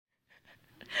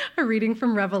A reading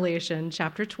from Revelation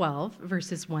chapter 12,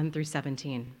 verses 1 through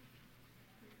 17.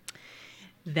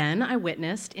 Then I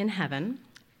witnessed in heaven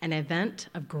an event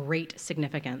of great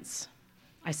significance.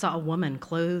 I saw a woman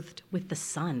clothed with the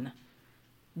sun,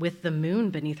 with the moon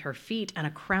beneath her feet and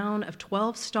a crown of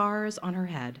 12 stars on her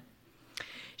head.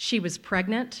 She was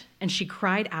pregnant, and she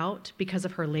cried out because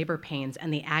of her labor pains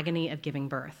and the agony of giving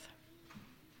birth.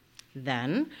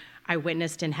 Then I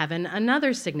witnessed in heaven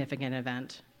another significant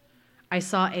event. I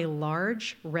saw a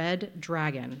large red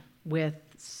dragon with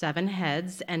 7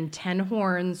 heads and 10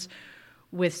 horns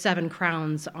with 7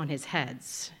 crowns on his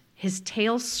heads. His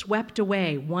tail swept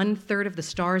away 1/3 of the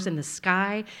stars in the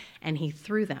sky, and he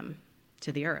threw them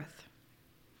to the earth.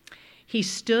 He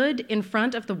stood in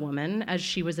front of the woman as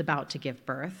she was about to give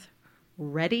birth,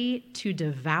 ready to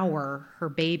devour her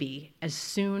baby as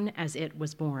soon as it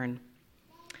was born.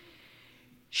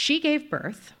 She gave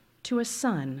birth to a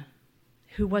son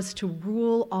who was to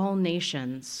rule all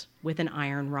nations with an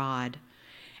iron rod,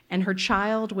 and her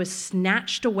child was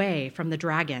snatched away from the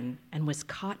dragon and was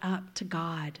caught up to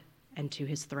God and to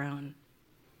his throne.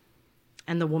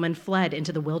 And the woman fled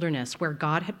into the wilderness where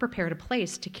God had prepared a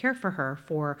place to care for her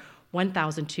for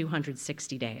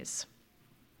 1,260 days.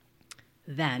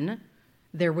 Then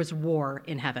there was war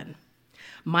in heaven.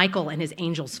 Michael and his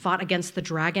angels fought against the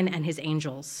dragon and his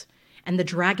angels, and the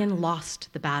dragon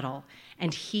lost the battle,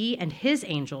 and he and his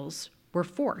angels were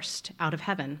forced out of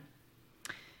heaven.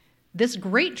 This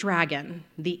great dragon,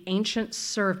 the ancient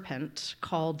serpent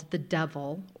called the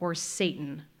devil or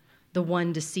Satan, the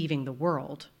one deceiving the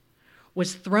world,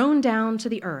 was thrown down to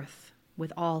the earth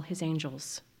with all his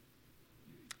angels.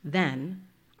 Then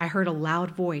I heard a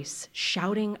loud voice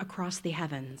shouting across the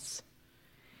heavens,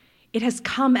 "It has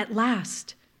come at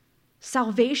last,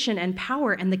 salvation and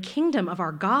power and the kingdom of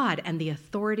our God and the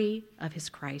authority of his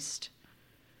Christ.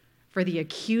 For the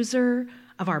accuser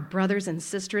of our brothers and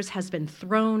sisters has been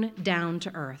thrown down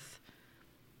to earth,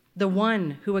 the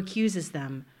one who accuses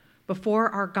them before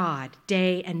our God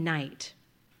day and night.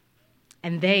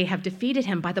 And they have defeated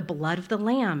him by the blood of the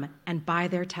Lamb and by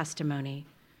their testimony.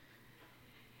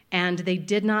 And they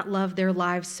did not love their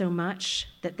lives so much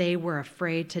that they were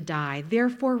afraid to die.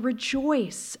 Therefore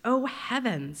rejoice, O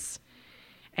heavens,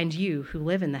 and you who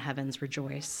live in the heavens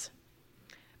rejoice.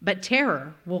 But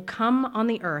terror will come on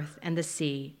the earth and the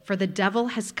sea, for the devil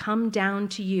has come down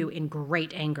to you in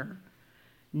great anger,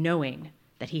 knowing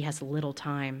that he has little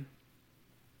time."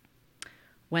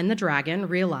 When the dragon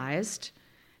realized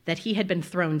that he had been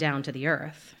thrown down to the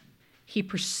earth, he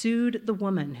pursued the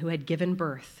woman who had given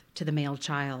birth to the male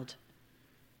child.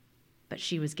 But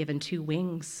she was given 2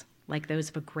 wings, like those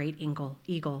of a great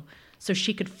eagle, so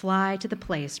she could fly to the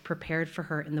place prepared for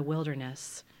her in the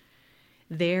wilderness.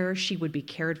 There she would be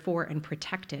cared for and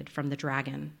protected from the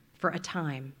dragon for a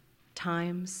time,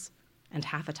 times, and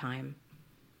half a time.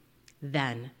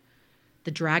 Then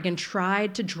the dragon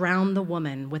tried to drown the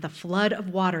woman with a flood of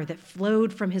water that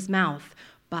flowed from his mouth,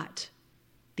 but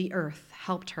the earth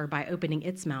helped her by opening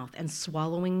its mouth and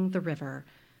swallowing the river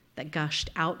that gushed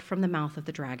out from the mouth of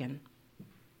the dragon.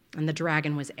 And the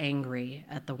dragon was angry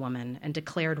at the woman and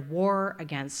declared war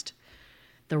against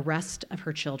the rest of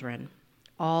her children,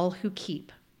 all who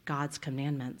keep God's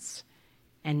commandments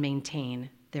and maintain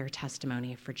their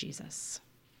testimony for Jesus.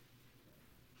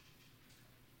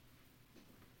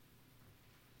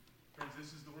 Friends,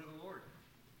 this is the word of the Lord.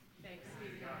 Thanks be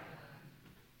to God.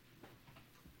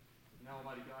 Now,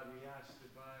 Almighty God, we ask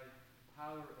that by the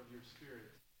power of your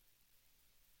Spirit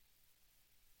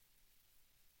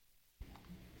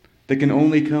that can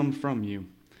only come from you,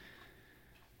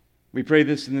 we pray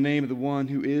this in the name of the one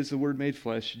who is the Word made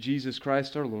flesh, Jesus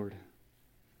Christ our Lord.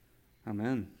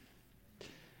 Amen.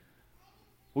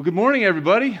 Well, good morning,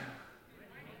 everybody.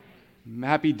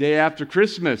 Happy day after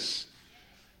Christmas.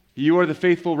 You are the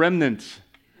faithful remnant.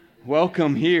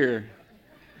 Welcome here.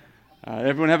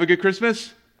 Everyone have a good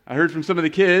Christmas? I heard from some of the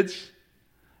kids.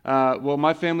 Well,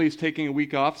 my family is taking a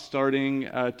week off starting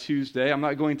Tuesday. I'm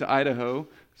not going to Idaho,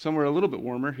 somewhere a little bit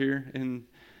warmer here in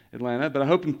Atlanta, but I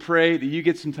hope and pray that you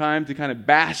get some time to kind of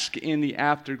bask in the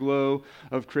afterglow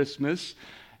of Christmas.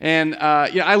 And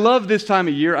I love this time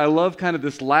of year. I love kind of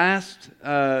this last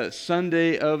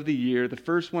Sunday of the year, the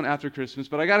first one after Christmas.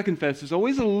 But I got to confess, it's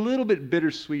always a little bit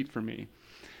bittersweet for me.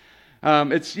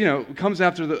 It comes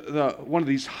after the one of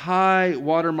these high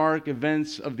watermark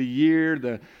events of the year,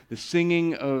 the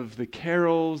singing of the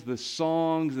carols, the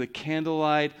songs, the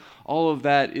candlelight. All of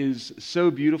that is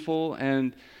so beautiful.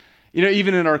 And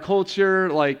even in our culture,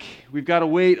 like, we've got to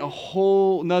wait a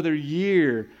whole another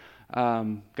year.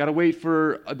 Got to wait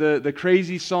for the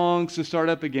crazy songs to start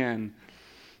up again.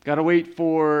 Got to wait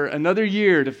for another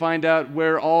year to find out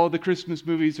where all the Christmas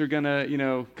movies are going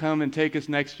to, come and take us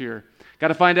next year. Got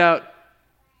to find out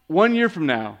 1 year from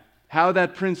now how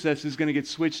that princess is going to get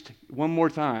switched one more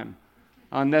time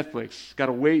on Netflix. Got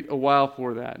to wait a while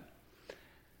for that.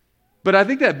 But I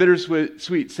think that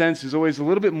bittersweet sense is always a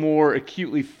little bit more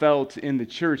acutely felt in the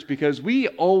church because we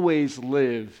always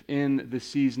live in the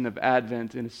season of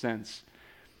Advent in a sense.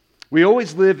 We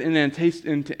always live in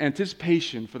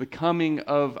anticipation for the coming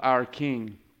of our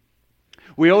King.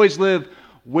 We always live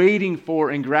waiting for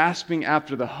and grasping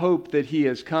after the hope that he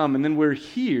has come. And then we're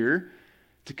here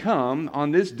to come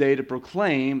on this day to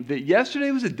proclaim that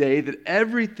yesterday was a day that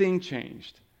everything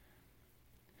changed.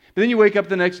 But then you wake up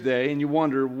the next day and you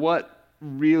wonder what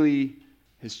really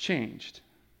has changed.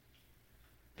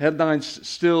 Headlines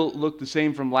still look the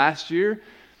same from last year.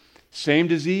 Same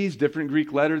disease, different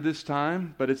Greek letter this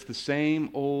time, but it's the same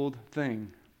old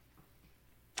thing.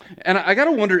 And I got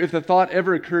to wonder if the thought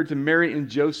ever occurred to Mary and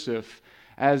Joseph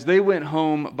as they went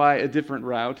home by a different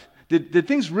route. Did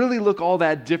things really look all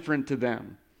that different to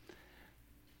them?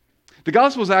 The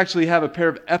Gospels actually have a pair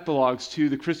of epilogues to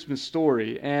the Christmas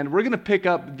story, and we're going to pick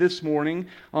up this morning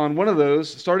on one of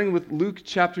those, starting with Luke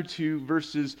chapter 2,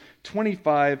 verses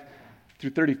 25 through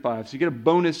 35. So you get a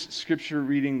bonus scripture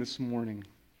reading this morning.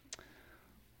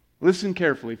 Listen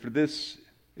carefully, for this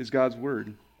is God's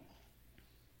word.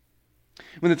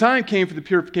 When the time came for the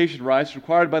purification rites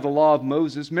required by the law of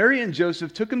Moses, Mary and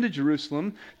Joseph took him to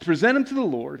Jerusalem to present him to the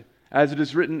Lord. As it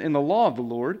is written in the law of the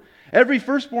Lord, every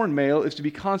firstborn male is to be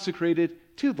consecrated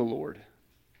to the Lord,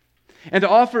 and to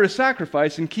offer a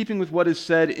sacrifice in keeping with what is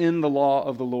said in the law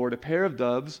of the Lord, a pair of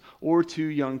doves or 2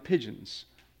 young pigeons.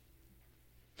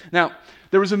 Now,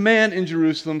 there was a man in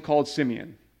Jerusalem called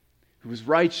Simeon, who was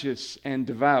righteous and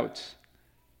devout.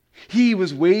 He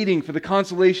was waiting for the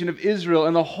consolation of Israel,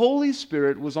 and the Holy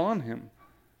Spirit was on him.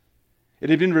 It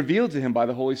had been revealed to him by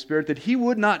the Holy Spirit that he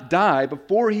would not die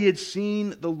before he had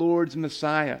seen the Lord's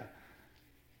Messiah.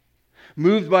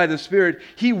 Moved by the Spirit,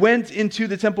 he went into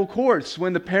the temple courts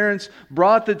when the parents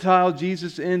brought the child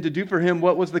Jesus in to do for him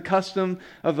what was the custom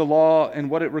of the law and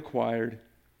what it required.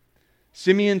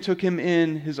 Simeon took him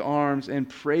in his arms and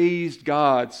praised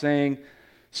God, saying,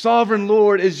 "Sovereign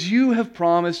Lord, as you have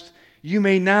promised, you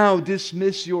may now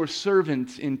dismiss your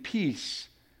servant in peace,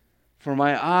 for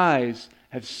my eyes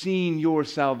have seen your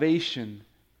salvation,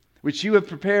 which you have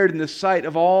prepared in the sight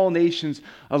of all nations,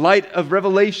 a light of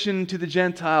revelation to the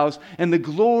Gentiles, and the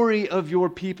glory of your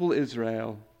people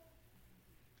Israel."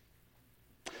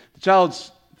 The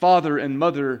child's father and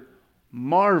mother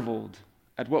marveled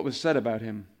at what was said about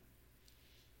him.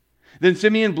 Then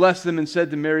Simeon blessed them and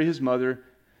said to Mary his mother,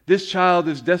 "This child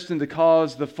is destined to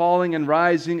cause the falling and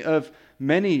rising of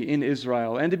many in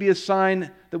Israel, and to be a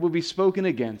sign that will be spoken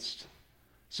against,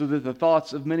 so that the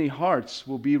thoughts of many hearts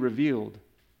will be revealed.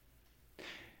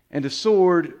 And a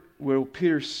sword will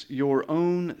pierce your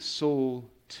own soul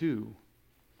too."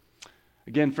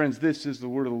 Again, friends, this is the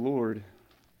word of the Lord.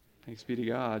 Thanks be to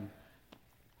God.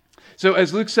 So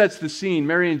as Luke sets the scene,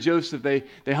 Mary and Joseph, they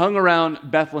hung around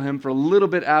Bethlehem for a little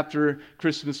bit after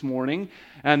Christmas morning,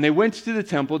 and they went to the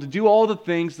temple to do all the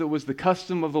things that was the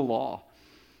custom of the law.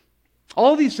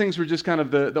 All these things were just kind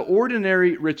of the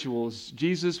ordinary rituals.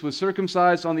 Jesus was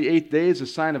circumcised on the 8th day as a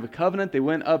sign of a covenant. They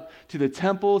went up to the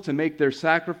temple to make their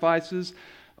sacrifices.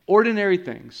 Ordinary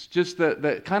things, just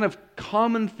the kind of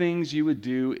common things you would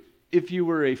do if you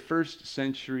were a first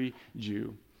century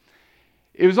Jew.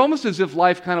 It was almost as if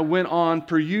life kind of went on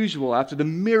per usual after the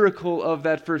miracle of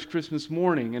that first Christmas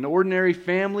morning. An ordinary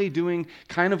family doing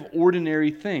kind of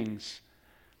ordinary things.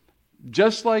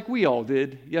 Just like we all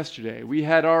did yesterday. We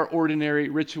had our ordinary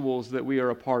rituals that we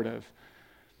are a part of.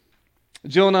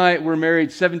 Jill and I were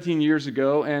married 17 years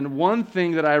ago, and one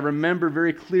thing that I remember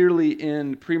very clearly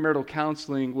in premarital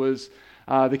counseling was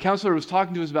the counselor was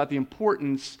talking to us about the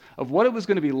importance of what it was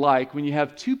going to be like when you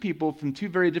have 2 people from 2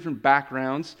 very different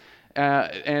backgrounds,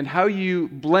 and how you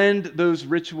blend those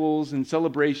rituals and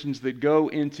celebrations that go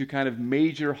into kind of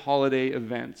major holiday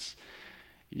events.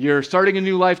 You're starting a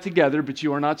new life together, but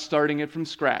you are not starting it from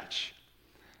scratch.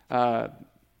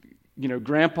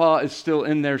 Grandpa is still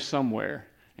in there somewhere,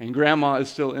 and Grandma is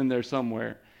still in there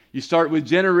somewhere. You start with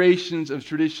generations of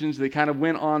traditions that kind of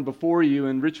went on before you,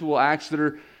 and ritual acts that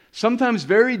are sometimes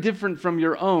very different from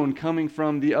your own, coming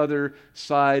from the other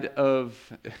side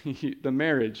of the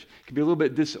marriage. It can be a little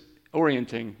bit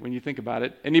disorienting when you think about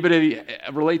it. Anybody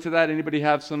relate to that? Anybody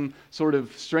have some sort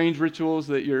of strange rituals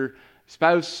that your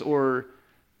spouse or...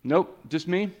 Nope, just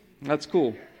me? That's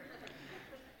cool.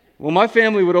 Well, my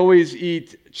family would always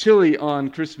eat chili on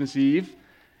Christmas Eve,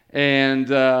 and,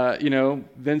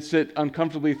 then sit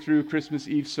uncomfortably through Christmas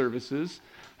Eve services.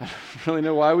 I don't really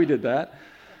know why we did that.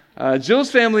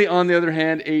 Jill's family, on the other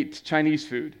hand, ate Chinese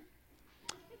food.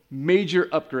 Major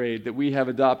upgrade that we have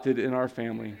adopted in our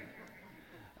family.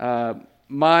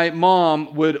 My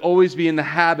mom would always be in the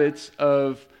habit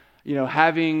of,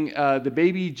 having the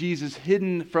baby Jesus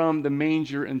hidden from the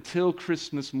manger until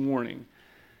Christmas morning.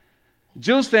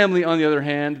 Jill's family, on the other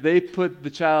hand, they put the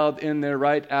child in there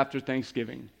right after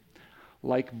Thanksgiving,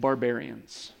 like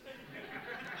barbarians.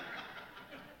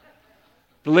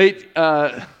 The late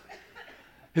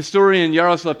historian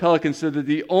Yaroslav Pelikan said that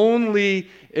the only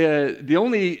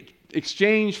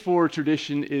exchange for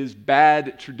tradition is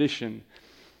bad tradition.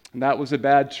 And that was a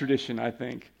bad tradition, I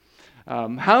think.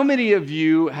 How many of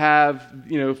you have,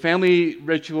 family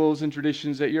rituals and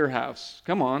traditions at your house?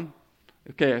 Come on.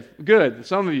 Okay, good.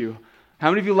 Some of you. How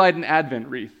many of you light an Advent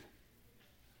wreath?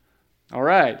 All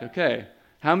right, okay.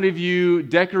 How many of you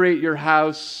decorate your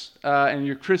house and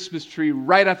your Christmas tree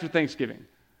right after Thanksgiving?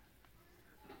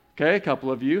 Okay, a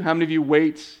couple of you. How many of you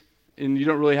wait and you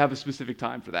don't really have a specific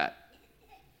time for that?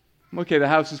 Okay, the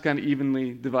house is kind of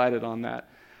evenly divided on that.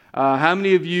 How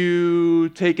many of you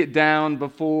take it down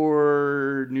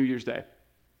before New Year's Day?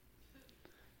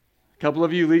 A couple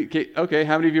of you, okay,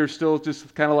 how many of you are still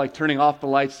just kind of like turning off the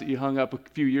lights that you hung up a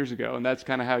few years ago, and that's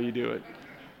kind of how you do it?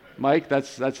 Mike,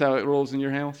 that's how it rolls in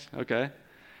your house? Okay.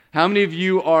 How many of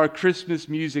you are Christmas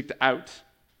music'd out?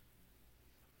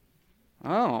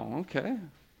 Oh, okay.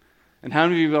 And how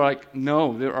many of you are like,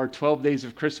 no, there are 12 days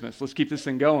of Christmas. Let's keep this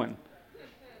thing going.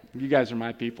 You guys are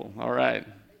my people. All right.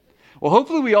 Well,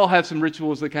 hopefully we all have some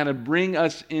rituals that kind of bring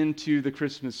us into the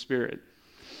Christmas spirit.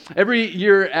 Every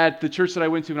year at the church that I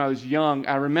went to when I was young,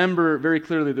 I remember very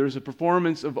clearly there was a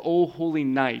performance of O Holy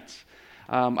Night.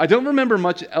 I don't remember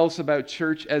much else about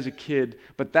church as a kid,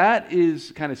 but that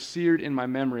is kind of seared in my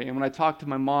memory. And when I talked to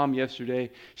my mom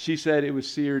yesterday, she said it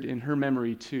was seared in her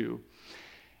memory too.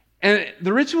 And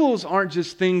the rituals aren't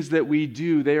just things that we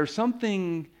do, they are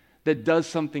something that does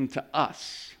something to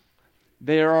us.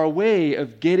 They are our way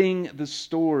of getting the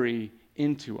story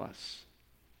into us.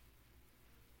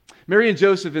 Mary and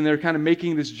Joseph, and they're kind of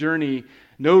making this journey,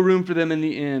 no room for them in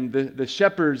the inn. The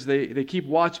shepherds, they keep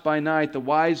watch by night. The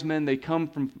wise men, they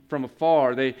come from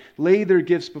afar. They lay their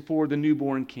gifts before the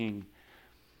newborn king.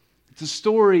 It's a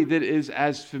story that is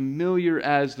as familiar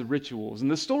as the rituals.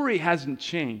 And the story hasn't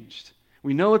changed.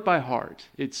 We know it by heart.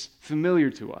 It's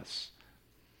familiar to us.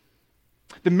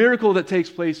 The miracle that takes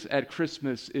place at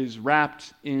Christmas is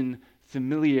wrapped in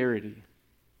familiarity.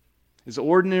 As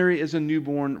ordinary as a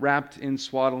newborn wrapped in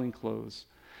swaddling clothes.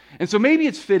 And so maybe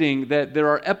it's fitting that there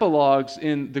are epilogues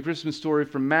in the Christmas story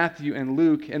from Matthew and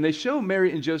Luke, and they show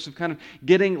Mary and Joseph kind of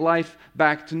getting life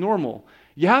back to normal.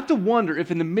 You have to wonder if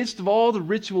in the midst of all the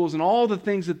rituals and all the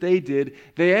things that they did,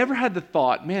 they ever had the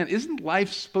thought, man, isn't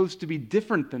life supposed to be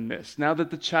different than this now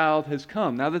that the child has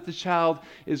come, now that the child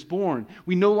is born?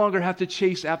 We no longer have to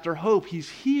chase after hope. He's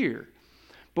here.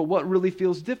 But what really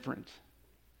feels different?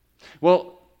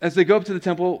 Well, as they go up to the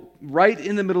temple, right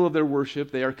in the middle of their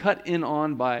worship, they are cut in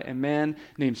on by a man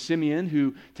named Simeon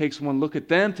who takes one look at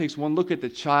them, takes one look at the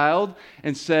child,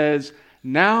 and says,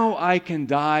 "Now I can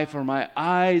die, for my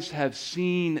eyes have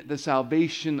seen the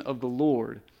salvation of the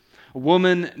Lord." A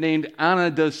woman named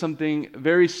Anna does something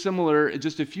very similar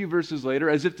just a few verses later,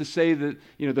 as if to say that,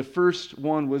 the first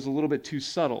one was a little bit too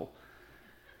subtle.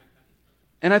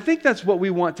 And I think that's what we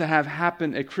want to have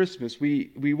happen at Christmas. We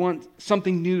want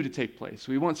something new to take place.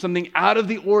 We want something out of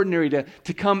the ordinary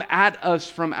to come at us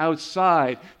from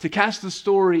outside, to cast the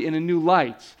story in a new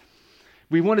light.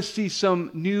 We want to see some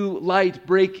new light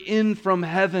break in from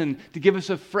heaven to give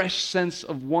us a fresh sense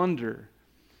of wonder.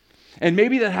 And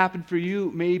maybe that happened for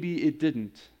you, maybe it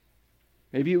didn't.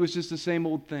 Maybe it was just the same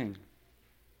old thing.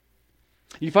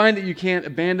 You find that you can't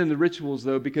abandon the rituals,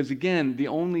 though, because, again, the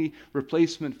only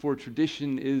replacement for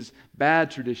tradition is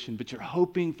bad tradition, but you're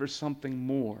hoping for something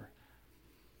more.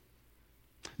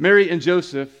 Mary and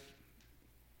Joseph,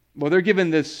 well, they're given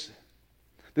this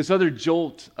other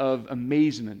jolt of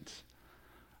amazement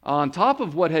on top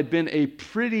of what had been a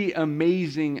pretty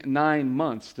amazing 9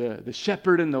 months. The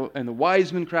shepherd and the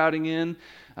wise men crowding in.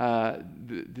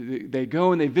 They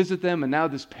go and they visit them, and now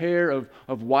this pair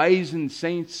of wizened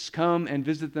saints come and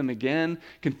visit them again,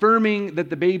 confirming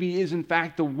that the baby is in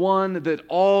fact the one that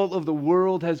all of the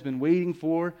world has been waiting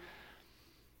for.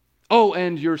 Oh,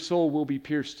 and your soul will be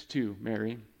pierced too,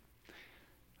 Mary.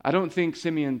 I don't think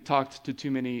Simeon talked to too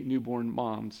many newborn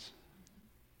moms.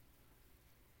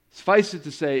 Suffice it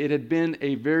to say, it had been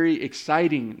a very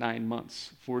exciting 9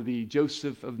 months for the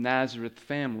Joseph of Nazareth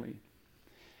family.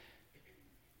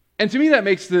 And to me, that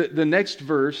makes the next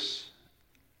verse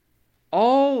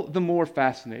all the more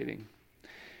fascinating.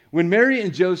 When Mary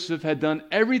and Joseph had done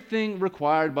everything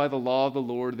required by the law of the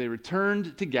Lord, they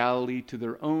returned to Galilee, to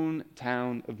their own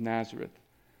town of Nazareth.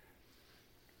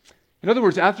 In other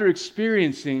words, after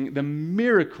experiencing the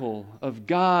miracle of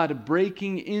God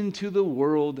breaking into the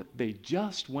world, they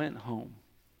just went home.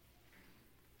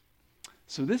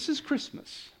 So this is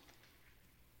Christmas.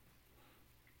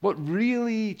 What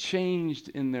really changed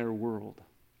in their world?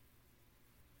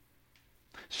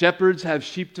 Shepherds have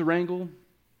sheep to wrangle.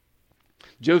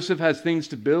 Joseph has things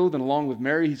to build, and along with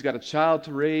Mary, he's got a child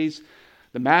to raise.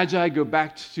 The Magi go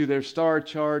back to their star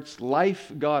charts.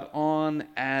 Life got on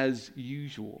as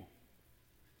usual.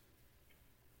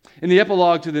 In the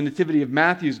epilogue to the Nativity of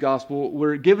Matthew's Gospel,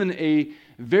 we're given a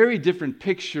very different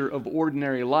picture of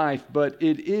ordinary life, but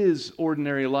it is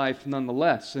ordinary life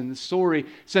nonetheless. And the story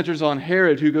centers on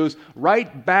Herod, who goes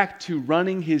right back to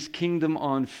running his kingdom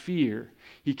on fear.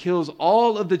 He kills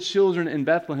all of the children in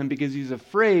Bethlehem because he's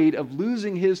afraid of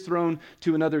losing his throne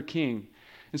to another king.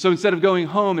 And so instead of going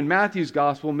home in Matthew's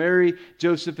Gospel, Mary,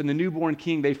 Joseph, and the newborn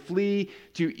king, they flee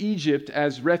to Egypt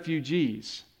as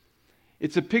refugees.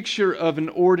 It's a picture of an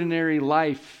ordinary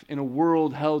life in a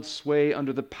world held sway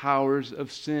under the powers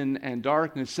of sin and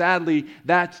darkness. Sadly,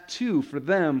 that too, for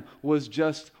them, was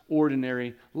just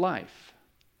ordinary life.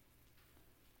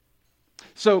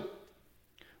 So,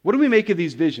 what do we make of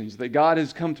these visions? That God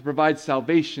has come to provide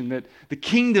salvation, that the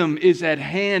kingdom is at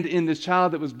hand in this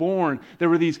child that was born. There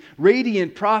were these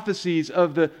radiant prophecies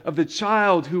of the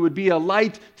child who would be a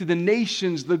light to the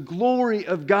nations, the glory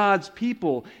of God's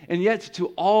people. And yet to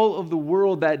all of the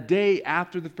world, that day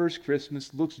after the first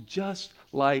Christmas looks just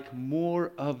like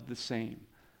more of the same.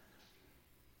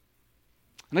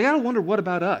 And I got to wonder, what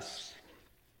about us?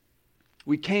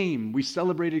 We came, we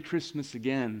celebrated Christmas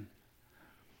again.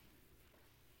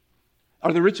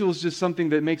 Are the rituals just something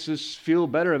that makes us feel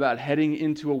better about heading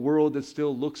into a world that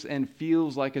still looks and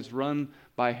feels like it's run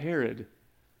by Herod?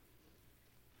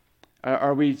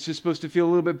 Are we just supposed to feel a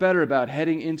little bit better about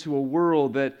heading into a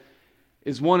world that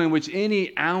is one in which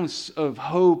any ounce of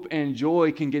hope and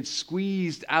joy can get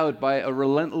squeezed out by a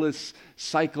relentless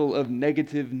cycle of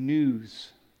negative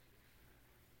news?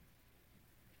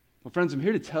 Well, friends, I'm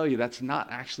here to tell you that's not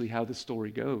actually how the story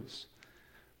goes.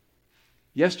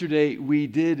 Yesterday, we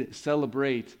did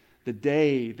celebrate the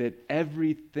day that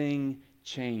everything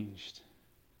changed.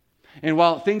 And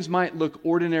while things might look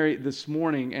ordinary this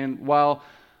morning, and while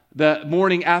the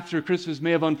morning after Christmas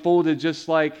may have unfolded just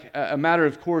like a matter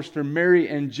of course for Mary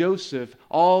and Joseph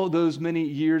all those many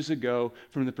years ago,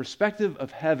 from the perspective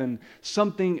of heaven,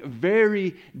 something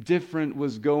very different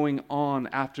was going on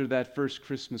after that first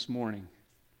Christmas morning.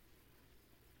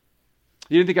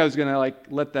 You didn't think I was going to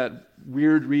let that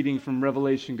weird reading from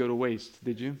Revelation go to waste,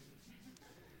 did you?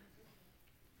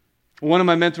 One of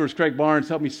my mentors, Craig Barnes,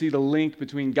 helped me see the link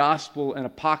between gospel and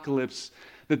apocalypse,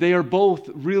 that they are both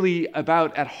really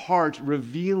about, at heart,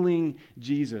 revealing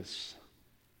Jesus.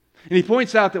 And he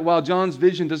points out that while John's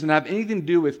vision doesn't have anything to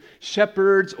do with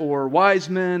shepherds or wise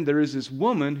men, there is this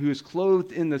woman who is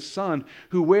clothed in the sun,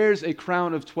 who wears a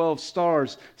crown of 12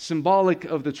 stars, symbolic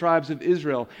of the tribes of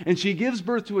Israel. And she gives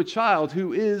birth to a child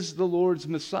who is the Lord's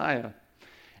Messiah.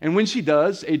 And when she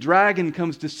does, a dragon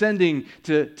comes descending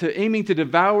to aiming to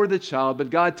devour the child, but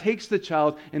God takes the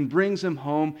child and brings him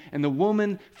home, and the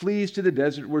woman flees to the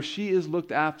desert where she is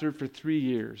looked after for 3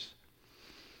 years.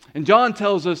 And John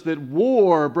tells us that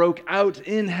war broke out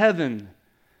in heaven.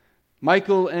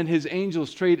 Michael and his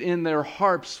angels trade in their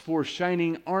harps for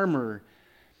shining armor.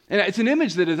 And it's an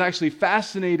image that has actually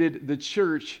fascinated the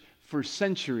church for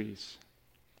centuries.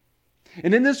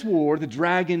 And in this war, the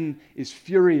dragon is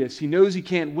furious. He knows he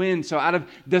can't win, so out of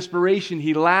desperation,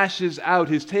 he lashes out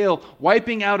his tail,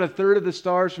 wiping out a third of the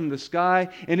stars from the sky.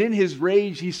 And in his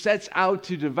rage, he sets out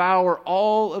to devour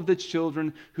all of the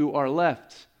children who are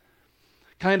left.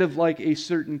 Kind of like a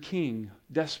certain king,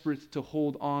 desperate to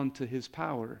hold on to his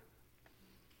power.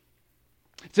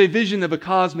 It's a vision of a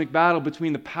cosmic battle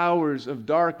between the powers of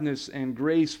darkness and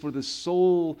grace for the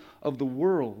soul of the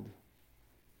world.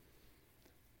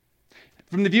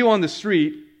 From the view on the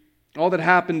street, all that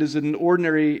happened is that an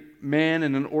ordinary man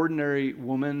and an ordinary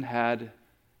woman had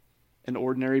an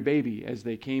ordinary baby as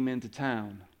they came into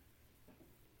town.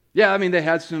 Yeah, they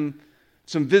had some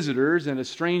visitors and a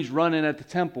strange run-in at the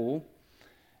temple.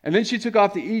 And then she took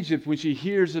off to Egypt when she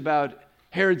hears about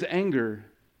Herod's anger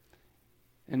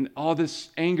and all this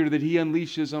anger that he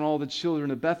unleashes on all the children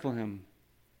of Bethlehem.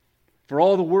 For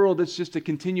all the world, it's just a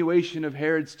continuation of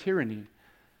Herod's tyranny.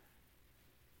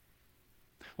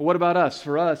 Well, what about us?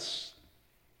 For us,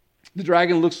 The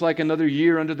dragon looks like another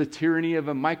year under the tyranny of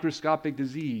a microscopic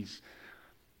disease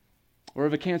or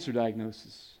of a cancer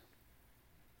diagnosis.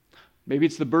 Maybe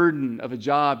it's the burden of a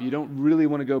job you don't really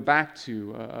want to go back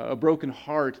to, a broken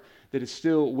heart that is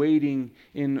still waiting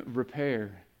in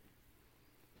repair.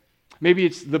 Maybe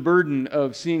it's the burden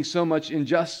of seeing so much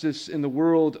injustice in the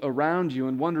world around you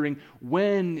and wondering,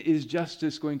 when is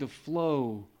justice going to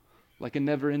flow like a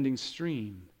never-ending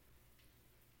stream?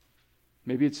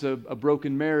 Maybe it's a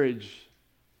broken marriage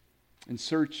in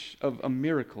search of a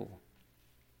miracle.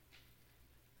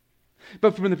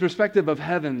 But from the perspective of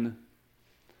heaven,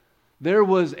 there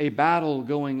was a battle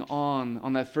going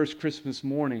on that first Christmas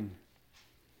morning.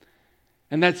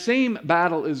 And that same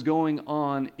battle is going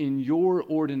on in your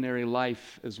ordinary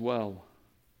life as well.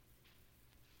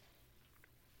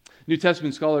 New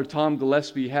Testament scholar Tom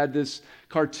Gillespie had this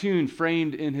cartoon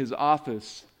framed in his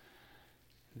office.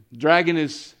 The dragon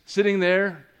is sitting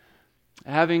there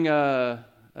having a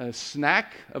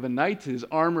snack of a night. His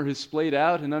armor is splayed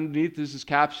out, and underneath there's this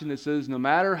caption that says, "No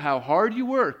matter how hard you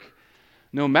work,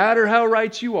 no matter how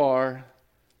right you are,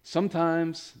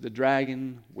 sometimes the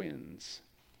dragon wins."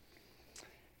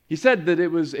 He said that it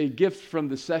was a gift from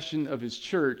the session of his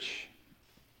church.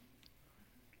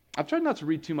 I've tried not to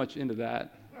read too much into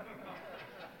that.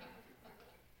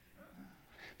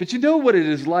 But you know what it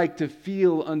is like to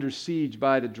feel under siege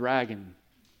by the dragon.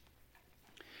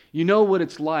 You know what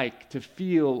it's like to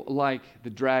feel like the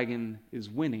dragon is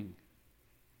winning.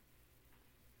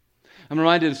 I'm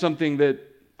reminded of something that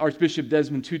Archbishop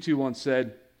Desmond Tutu once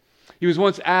said. He was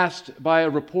once asked by a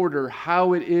reporter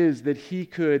how it is that he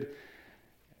could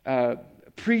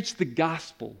preach the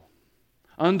gospel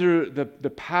under the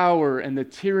power and the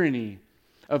tyranny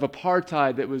of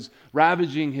apartheid that was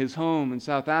ravaging his home in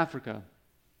South Africa.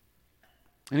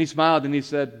 And he smiled and he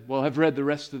said, "Well, I've read the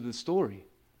rest of the story.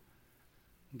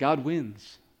 God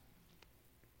wins."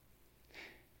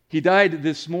 He died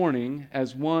this morning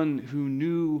as one who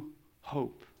knew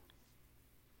hope.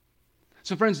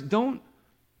 So friends, don't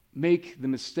make the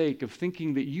mistake of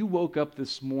thinking that you woke up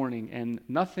this morning and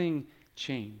nothing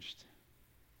changed.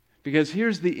 Because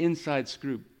here's the inside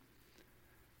scoop.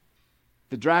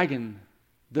 The dragon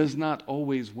does not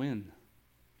always win.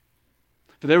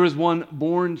 For there was one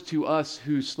born to us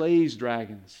who slays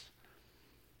dragons.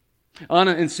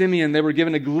 Anna and Simeon, they were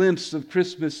given a glimpse of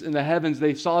Christmas in the heavens.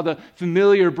 They saw the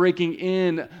familiar breaking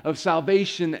in of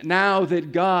salvation now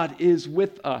that God is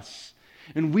with us.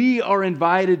 And we are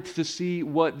invited to see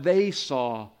what they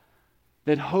saw,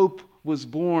 that hope was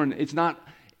born. It's not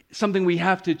something we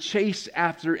have to chase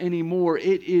after anymore.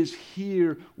 It is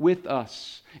here with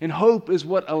us. And hope is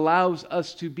what allows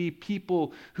us to be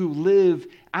people who live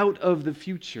out of the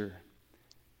future,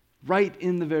 right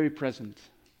in the very present.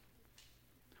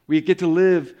 We get to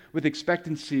live with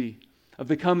expectancy of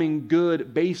the coming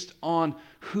good based on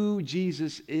who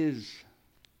Jesus is.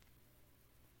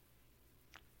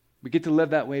 We get to live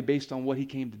that way based on what He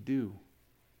came to do.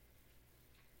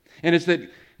 And it's that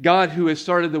God, who has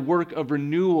started the work of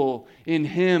renewal in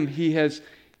Him, He is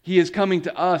coming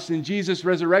to us. In Jesus'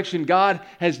 resurrection, God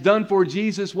has done for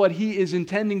Jesus what He is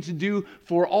intending to do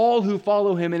for all who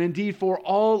follow Him, and indeed for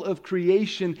all of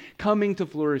creation coming to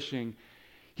flourishing.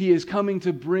 He is coming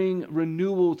to bring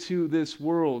renewal to this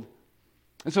world.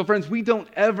 And so, friends, we don't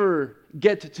ever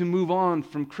get to move on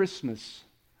from Christmas.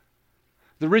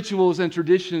 The rituals and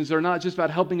traditions are not just about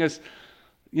helping us,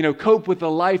 cope with a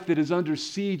life that is under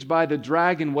siege by the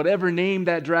dragon, whatever name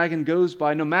that dragon goes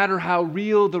by, no matter how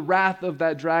real the wrath of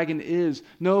that dragon is.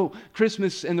 No,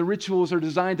 Christmas and the rituals are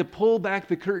designed to pull back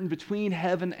the curtain between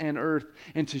heaven and earth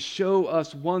and to show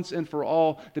us once and for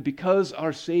all that because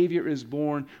our Savior is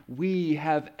born, we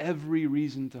have every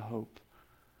reason to hope.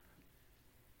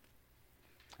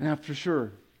 Now, for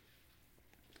sure,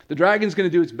 the dragon's going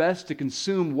to do its best to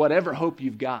consume whatever hope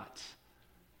you've got.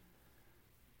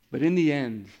 But in the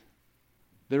end,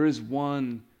 there is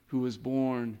one who was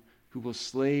born who will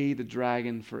slay the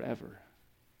dragon forever.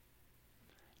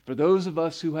 For those of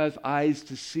us who have eyes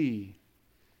to see,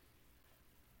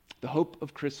 the hope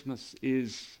of Christmas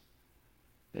is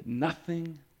that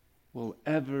nothing will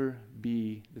ever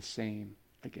be the same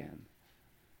again.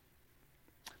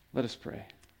 Let us pray.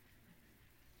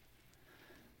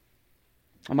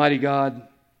 Almighty God,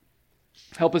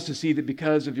 help us to see that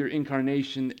because of your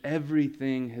incarnation,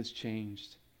 everything has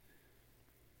changed.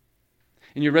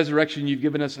 In your resurrection, you've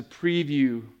given us a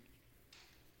preview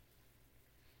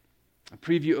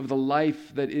of the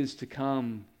life that is to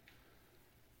come.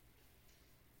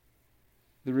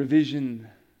 The revision,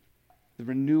 the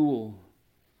renewal,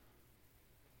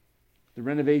 the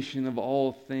renovation of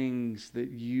all things that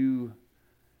you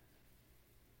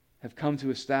have come to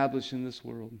establish in this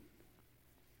world.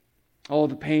 All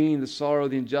the pain, the sorrow,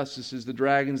 the injustices, the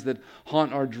dragons that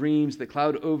haunt our dreams, that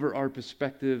cloud over our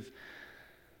perspective.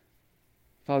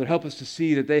 Father, help us to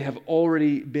see that they have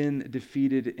already been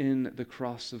defeated in the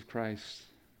cross of Christ.